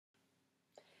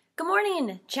Good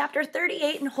morning. Chapter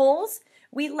 38 in Holes.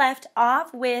 We left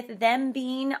off with them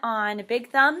being on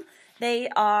Big Thumb. They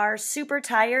are super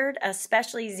tired,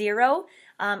 especially Zero.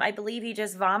 I believe he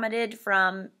just vomited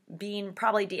from being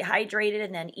probably dehydrated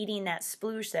and then eating that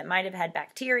sploosh that might have had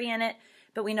bacteria in it,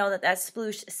 but we know that that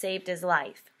sploosh saved his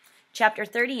life. Chapter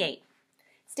 38.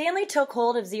 Stanley took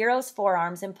hold of Zero's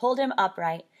forearms and pulled him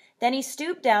upright. Then he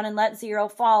stooped down and let Zero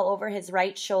fall over his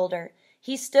right shoulder.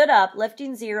 He stood up,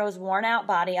 lifting Zero's worn-out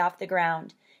body off the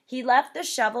ground. He left the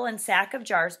shovel and sack of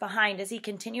jars behind as he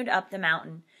continued up the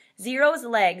mountain. Zero's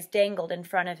legs dangled in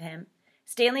front of him.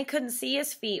 Stanley couldn't see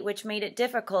his feet, which made it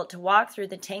difficult to walk through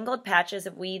the tangled patches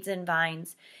of weeds and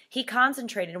vines. He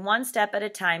concentrated one step at a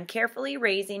time, carefully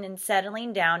raising and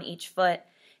settling down each foot.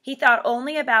 He thought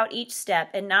only about each step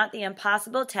and not the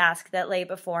impossible task that lay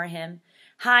before him.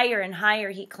 Higher and higher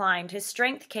he climbed. His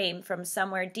strength came from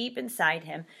somewhere deep inside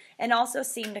him, and also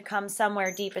seemed to come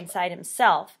somewhere deep inside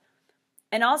himself,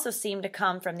 and also seemed to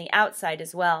come from the outside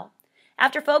as well.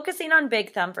 After focusing on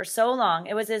Big Thumb for so long,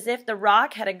 it was as if the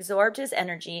rock had absorbed his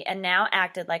energy and now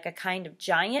acted like a kind of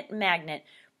giant magnet,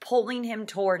 pulling him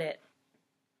toward it.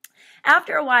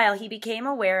 After a while, he became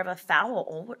aware of a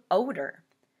foul odor.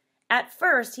 At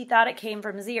first, he thought it came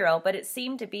from Zero, but it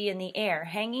seemed to be in the air,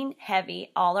 hanging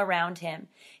heavy all around him.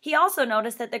 He also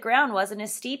noticed that the ground wasn't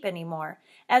as steep anymore.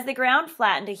 As the ground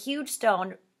flattened, a huge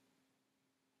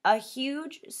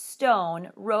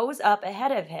stone rose up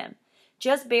ahead of him,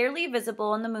 just barely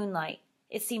visible in the moonlight.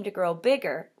 It seemed to grow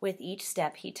bigger with each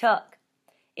step he took.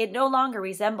 It no longer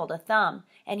resembled a thumb,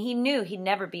 and he knew he'd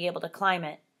never be able to climb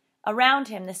it. Around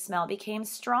him, the smell became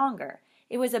stronger.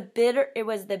 It was the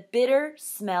bitter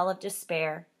smell of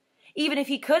despair. Even if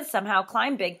he could somehow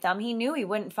climb Big Thumb, he knew he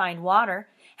wouldn't find water.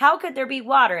 How could there be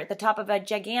water at the top of a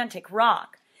gigantic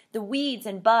rock? The weeds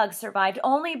and bugs survived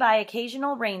only by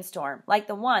occasional rainstorm, like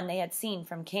the one they had seen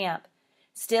from camp.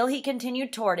 Still, he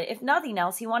continued toward it. If nothing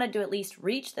else, he wanted to at least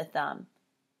reach the thumb.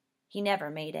 He never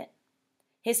made it.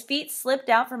 His feet slipped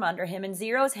out from under him, and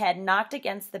Zero's head knocked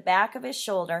against the back of his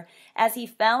shoulder as he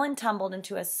fell and tumbled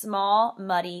into a small,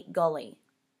 muddy gully.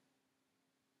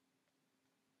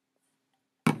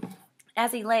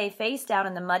 As he lay face down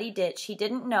in the muddy ditch, he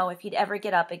didn't know if he'd ever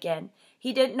get up again.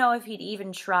 He didn't know if he'd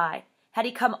even try. Had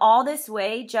he come all this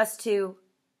way just to...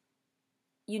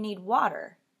 You need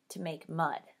water to make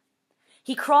mud.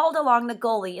 He crawled along the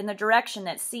gully in the direction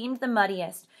that seemed the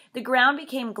muddiest. The ground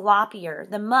became gloppier.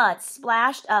 The mud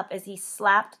splashed up as he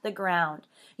slapped the ground.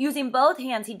 Using both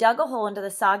hands, he dug a hole into the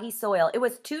soggy soil. It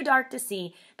was too dark to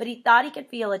see, but he thought he could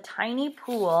feel a tiny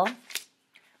pool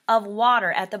of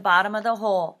water at the bottom of the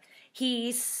hole.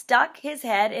 He stuck his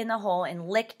head in the hole and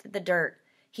licked the dirt.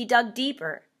 He dug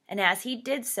deeper, and as he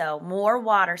did so, more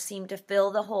water seemed to fill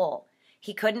the hole.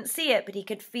 He couldn't see it, but he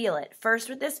could feel it, first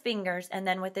with his fingers and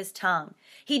then with his tongue.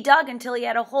 He dug until he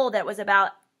had a hole that was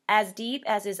about as deep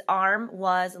as his arm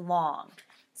was long,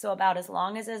 so about as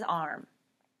long as his arm.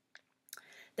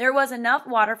 There was enough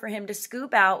water for him to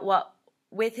scoop out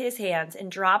with his hands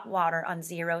and drop water on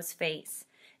Zero's face.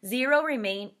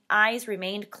 Zero's eyes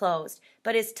remained closed,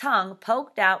 but his tongue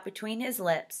poked out between his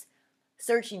lips,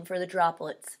 searching for the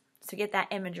droplets. So get that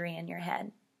imagery in your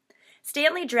head.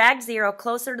 Stanley dragged Zero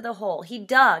closer to the hole. He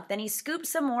dug, then he scooped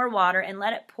some more water and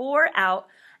let it pour out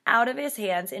of his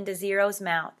hands into Zero's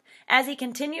mouth. As he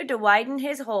continued to widen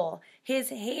his hole, his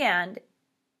hand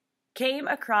came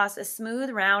across a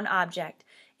smooth, round object.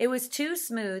 It was too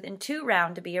smooth and too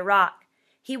round to be a rock.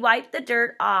 He wiped the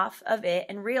dirt off of it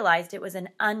and realized it was an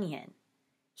onion.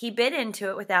 He bit into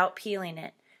it without peeling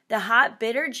it. The hot,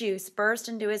 bitter juice burst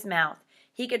into his mouth.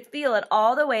 He could feel it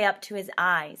all the way up to his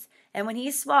eyes, and when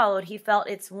he swallowed, he felt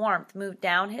its warmth move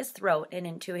down his throat and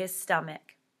into his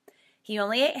stomach. He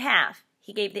only ate half.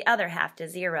 He gave the other half to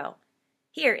Zero.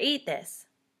 "Here, eat this."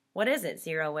 "What is it?"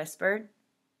 Zero whispered.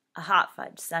 "A hot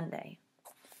fudge sundae."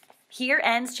 Here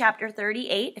ends chapter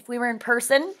 38. If we were in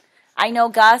person, I know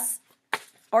Gus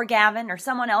or Gavin or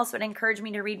someone else would encourage me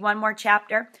to read one more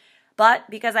chapter, but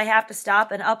because I have to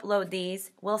stop and upload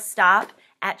these, we'll stop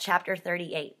at chapter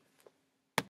 38.